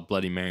episode called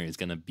Bloody Mary is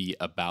gonna be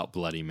about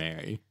Bloody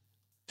Mary.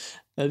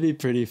 That'd be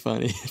pretty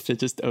funny if it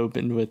just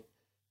opened with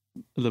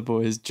the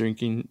boys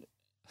drinking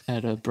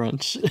at a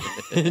brunch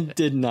and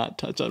did not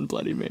touch on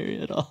Bloody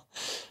Mary at all.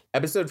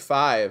 Episode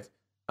 5,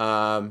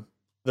 the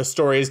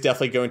story is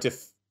definitely going to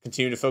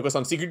continue to focus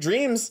on secret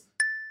dreams.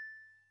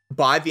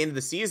 By the end of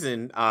the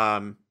season,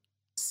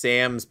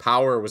 Sam's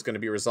power was going to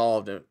be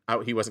resolved, and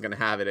he wasn't going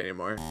to have it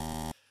anymore.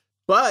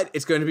 But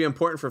it's going to be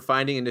important for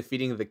finding and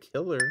defeating the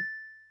killer.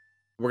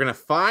 We're going to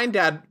find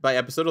Dad by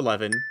episode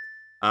 11,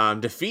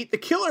 defeat the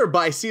killer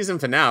by season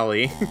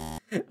finale.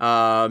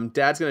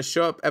 Dad's going to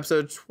show up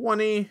episode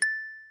 20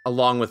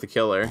 along with the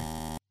killer.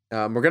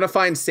 We're going to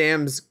find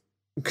Sam's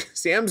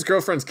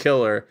girlfriend's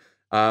killer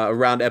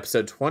around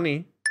episode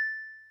 20.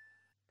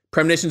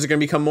 Premonitions are going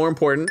to become more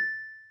important.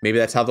 Maybe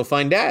that's how they'll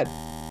find Dad.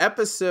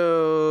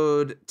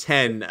 Episode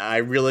 10, I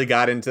really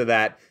got into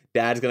that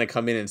Dad's going to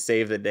come in and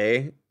save the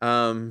day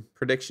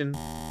prediction.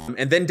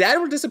 And then Dad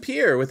will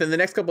disappear within the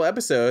next couple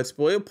episodes,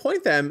 but we'll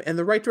point them in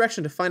the right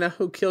direction to find out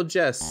who killed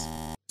Jess.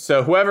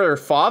 So whoever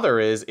father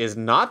is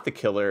not the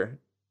killer.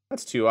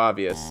 That's too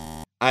obvious.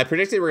 I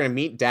predicted we're going to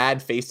meet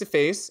Dad face to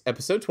face,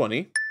 episode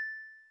 20.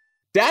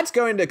 Dad's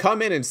going to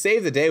come in and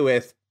save the day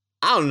with,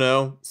 I don't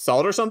know,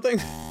 salt or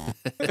something?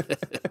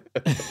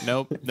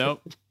 Nope.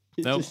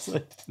 Just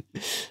like,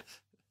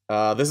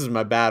 This is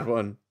my bad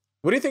one.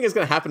 What do you think is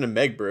going to happen to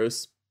Meg,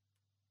 Bruce?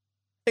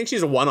 I think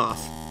she's a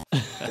one-off.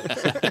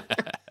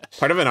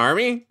 Part of an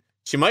army?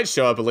 She might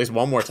show up at least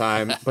one more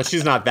time, but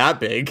she's not that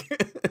big.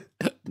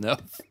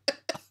 Nope.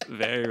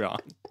 Very wrong.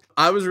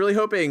 I was really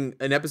hoping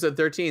in episode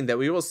 13 that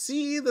we will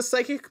see the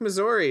Psychic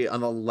Missouri on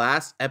the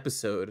last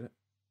episode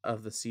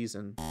of the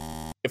season.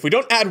 If we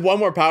don't add one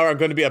more power, I'm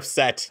going to be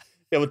upset.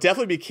 It will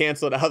definitely be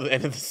canceled out at the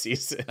end of the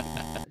season.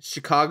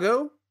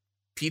 Chicago?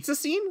 Pizza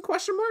scene?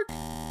 Question mark?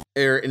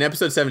 Or in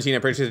episode 17, I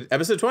predicted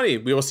episode 20,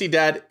 we will see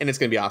Dad, and it's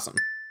going to be awesome.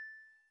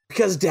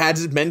 Because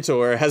Dad's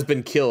mentor has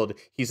been killed,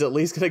 he's at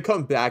least going to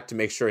come back to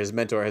make sure his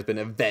mentor has been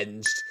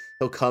avenged.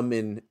 He'll come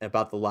in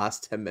about the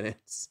last 10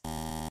 minutes.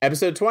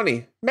 Episode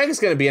 20, Meg is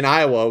going to be in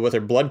Iowa with her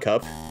blood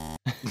cup.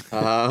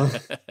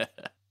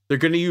 They're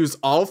going to use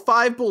all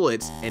 5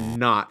 bullets and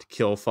not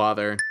kill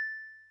Father.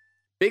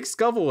 Big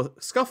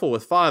scuffle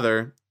with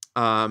Father.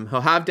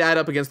 He'll have Dad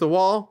up against the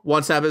wall,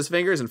 one snap of his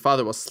fingers, and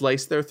Father will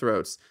slice their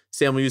throats.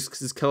 Sam will use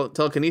his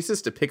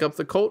telekinesis to pick up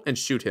the Colt and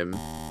shoot him.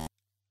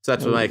 So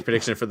that's my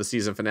prediction for the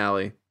season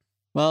finale.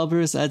 well,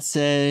 Bruce, I'd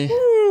say,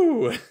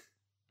 Woo!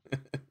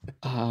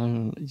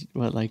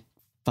 like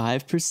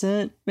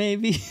 5%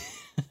 maybe?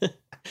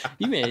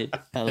 You made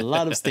a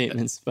lot of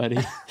statements, buddy.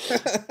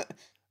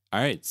 All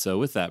right. So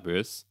with that,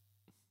 Bruce,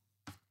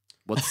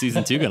 what's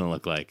season 2 going to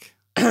look like?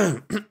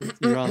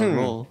 You're on a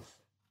roll.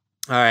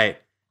 All right.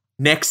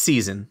 Next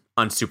season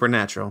on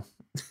Supernatural.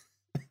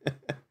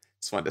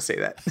 Just wanted to say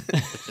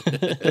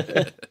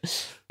that.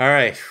 All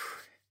right.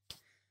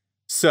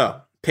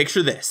 So,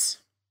 picture this.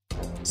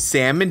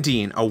 Sam and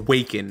Dean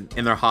awaken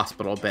in their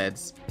hospital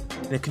beds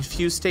in a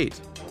confused state.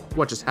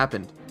 What just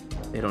happened?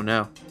 They don't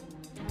know.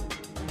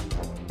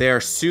 They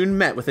are soon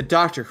met with a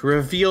doctor who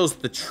reveals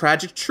the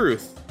tragic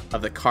truth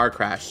of the car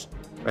crash.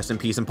 Rest in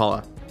peace,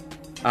 Impala.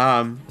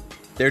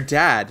 Their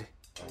dad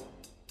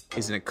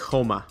is in a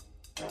coma.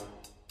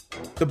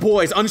 The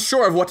boys,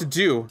 unsure of what to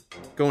do,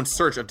 go in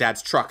search of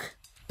Dad's truck.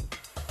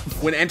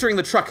 When entering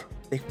the truck,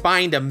 they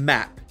find a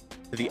map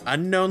to the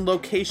unknown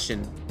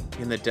location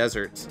in the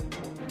desert.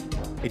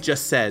 It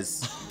just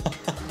says,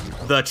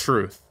 the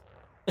truth.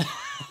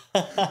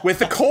 With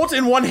the Colt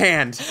in one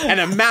hand and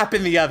a map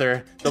in the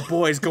other, the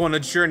boys go on a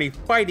journey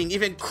fighting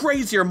even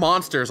crazier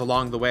monsters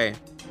along the way.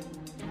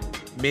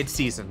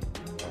 Mid-season,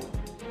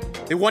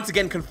 they once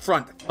again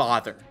confront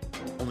Father.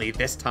 Only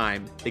this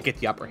time, they get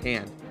the upper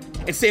hand.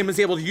 And Sam is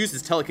able to use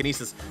his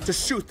telekinesis to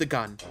shoot the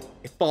gun.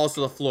 It falls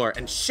to the floor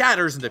and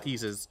shatters into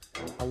pieces,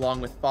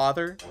 along with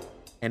Father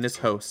and his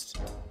host.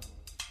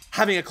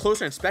 Having a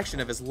closer inspection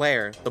of his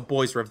lair, the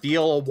boys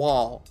reveal a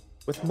wall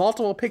with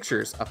multiple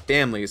pictures of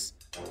families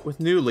with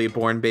newly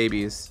born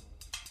babies.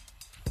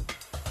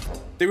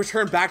 They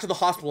return back to the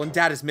hospital and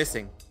Dad is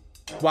missing.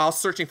 While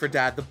searching for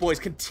Dad, the boys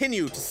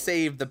continue to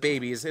save the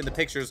babies in the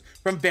pictures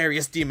from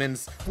various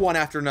demons, one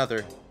after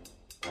another.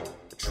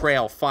 The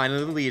trail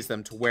finally leads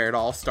them to where it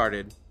all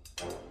started,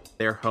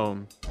 their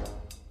home.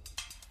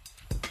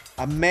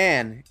 A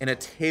man in a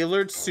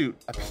tailored suit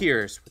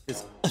appears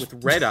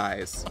with red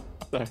eyes.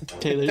 Sorry,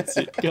 tailored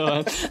suit. Go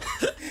on.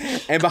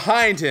 And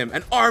behind him,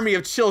 an army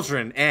of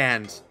children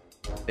and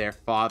their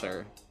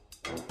father.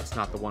 It's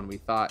not the one we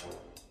thought.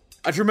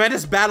 A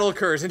tremendous battle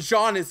occurs, and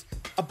John is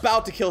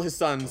about to kill his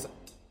sons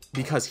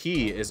because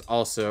he is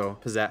also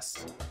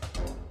possessed.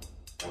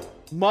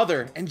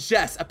 Mother and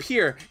Jess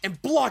appear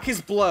and block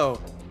his blow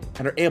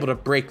and are able to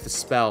break the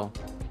spell.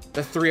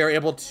 The three are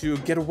able to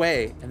get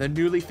away in the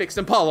newly fixed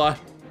Impala.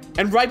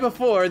 And right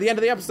before the end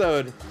of the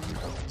episode,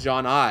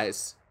 John's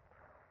eyes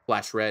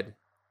flash red.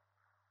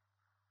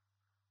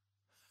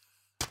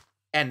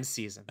 End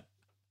season.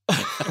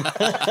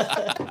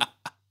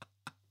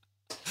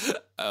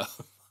 Oh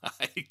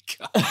my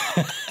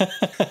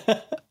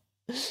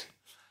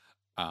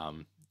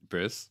god.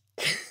 Bruce?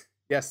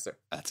 Yes, sir.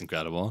 That's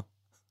incredible.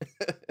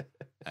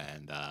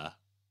 And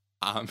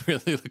I'm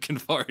really looking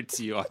forward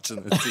to you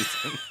watching this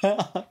season.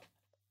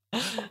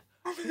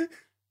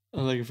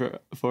 I'm looking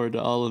forward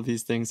to all of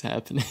these things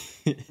happening.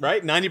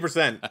 Right?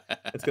 90%.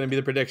 That's going to be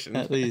the prediction.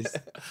 At least.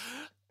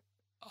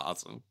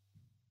 Awesome.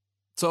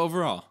 So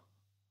overall,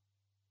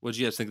 what did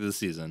you guys think of the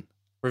season?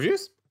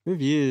 Reviews?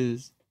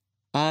 Reviews.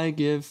 I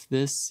give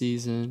this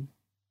season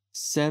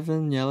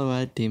 7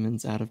 yellow-eyed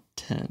demons out of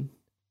 10.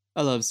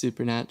 I love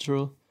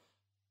Supernatural.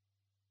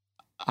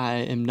 I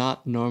am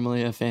not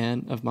normally a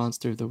fan of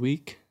Monster of the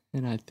Week,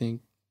 and I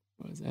think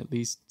at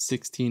least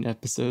 16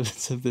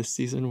 episodes of this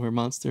season were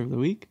Monster of the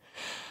Week.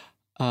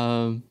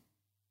 But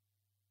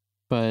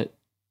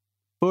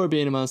for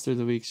being a Monster of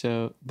the Week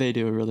show, they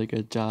do a really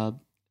good job,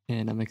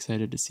 and I'm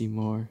excited to see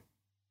more.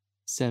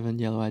 7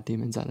 yellow-eyed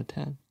demons out of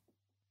 10.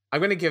 I'm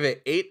going to give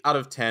it 8 out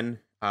of 10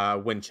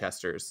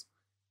 Winchesters.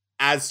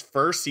 As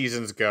first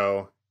seasons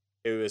go,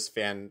 it was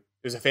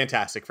a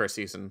fantastic first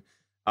season.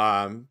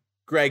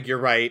 Greg, you're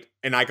right,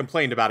 and I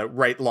complained about it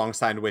right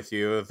alongside with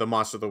you, the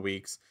Monster of the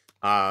Weeks.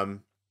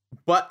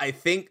 But I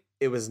think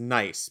it was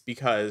nice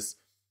because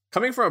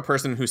coming from a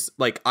person who's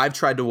like, I've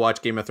tried to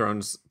watch Game of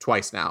Thrones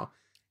twice now,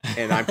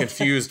 and I'm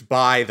confused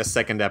by the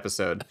second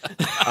episode.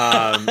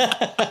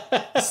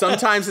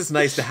 Sometimes it's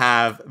nice to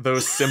have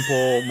those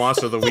simple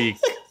Monster of the Week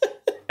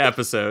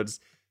episodes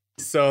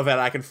so that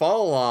I can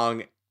follow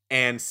along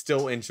and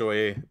still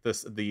enjoy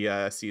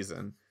the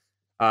season.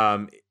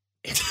 I'm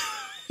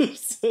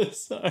so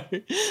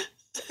sorry.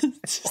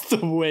 Just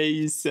the way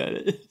you said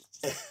it.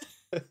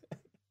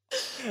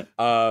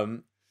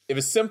 It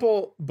was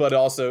simple, but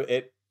also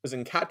it was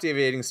a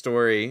captivating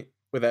story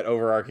with that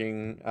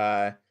overarching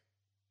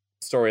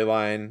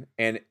storyline,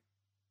 and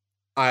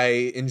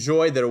I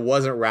enjoyed that it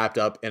wasn't wrapped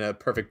up in a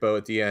perfect bow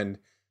at the end,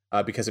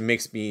 because it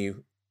makes me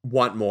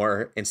want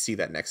more and see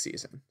that next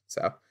season.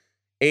 So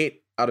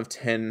 8 out of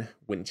 10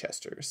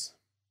 Winchesters.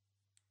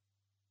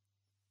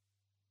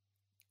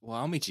 Well,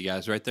 I'll meet you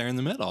guys right there in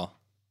the middle.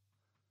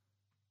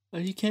 Oh,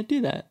 you can't do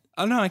that.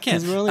 Oh, no, I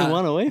can't. Because we're only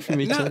one away from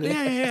each other.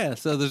 Yeah.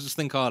 So there's this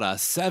thing called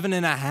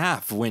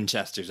 7.5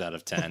 Winchesters out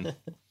of 10.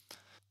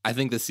 I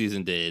think this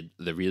season did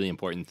the really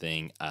important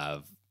thing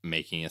of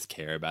making us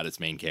care about its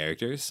main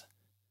characters,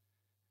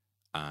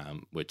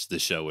 which the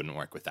show wouldn't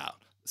work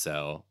without.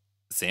 So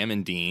Sam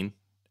and Dean,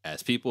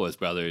 as people, as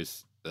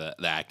brothers, the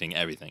acting,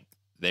 everything,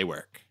 they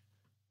work.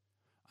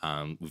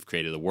 We've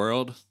created a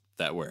world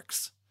that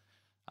works.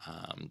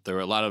 There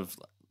was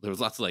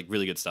lots of like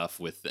really good stuff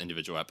with the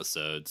individual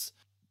episodes.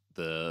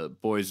 The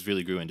boys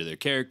really grew into their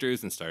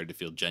characters and started to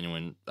feel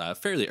genuine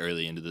fairly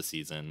early into the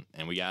season.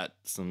 And we got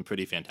some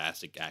pretty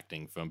fantastic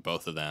acting from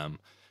both of them,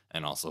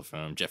 and also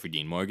from Jeffrey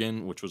Dean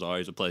Morgan, which was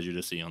always a pleasure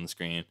to see on the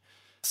screen.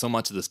 So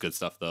much of this good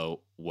stuff,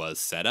 though, was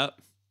set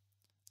up.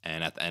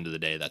 And at the end of the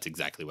day, that's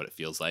exactly what it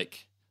feels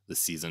like. The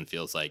season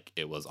feels like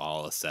it was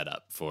all a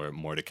setup for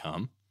more to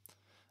come.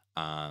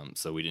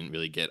 So we didn't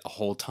really get a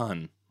whole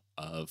ton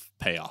of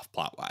payoff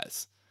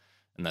plot-wise.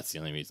 And that's the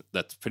only reason.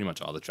 That's pretty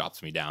much all that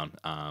drops me down.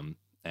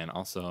 And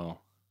also,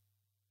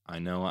 I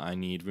know I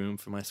need room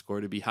for my score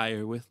to be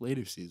higher with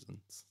later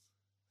seasons.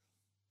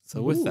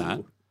 So with that,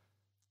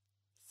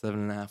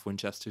 7.5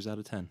 Winchesters out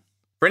of 10.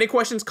 For any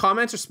questions,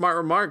 comments, or smart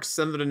remarks,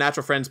 send them to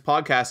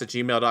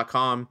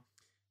naturalfriendspodcast@gmail.com.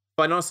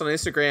 Find us on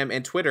Instagram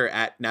and Twitter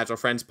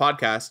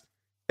 @naturalfriendspodcast.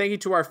 Thank you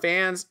to our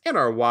fans and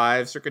our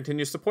wives for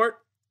continued support.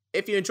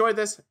 If you enjoyed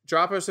this,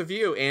 drop us a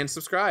review and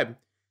subscribe.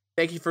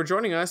 Thank you for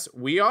joining us.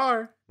 We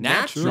are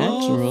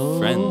Natural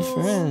Friends.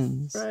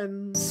 Supernatural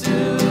friends.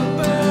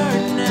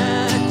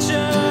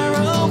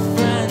 Supernatural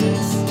friends.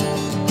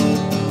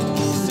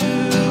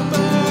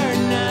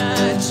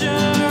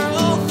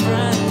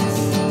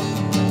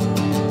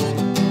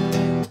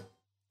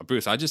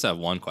 Bruce, I just have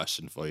one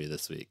question for you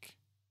this week.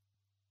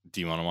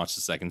 Do you want to watch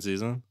the second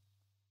season?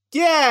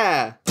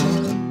 Yeah!